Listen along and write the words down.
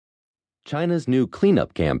China's new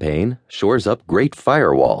cleanup campaign shores up Great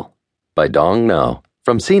Firewall by Dong No.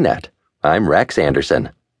 From CNET, I'm Rex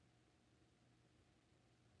Anderson.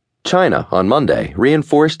 China, on Monday,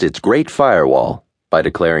 reinforced its Great Firewall by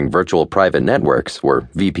declaring virtual private networks, or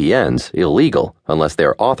VPNs, illegal unless they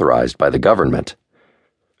are authorized by the government.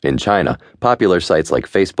 In China, popular sites like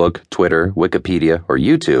Facebook, Twitter, Wikipedia, or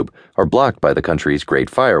YouTube are blocked by the country's Great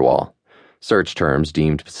Firewall. Search terms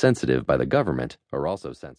deemed sensitive by the government are also censored.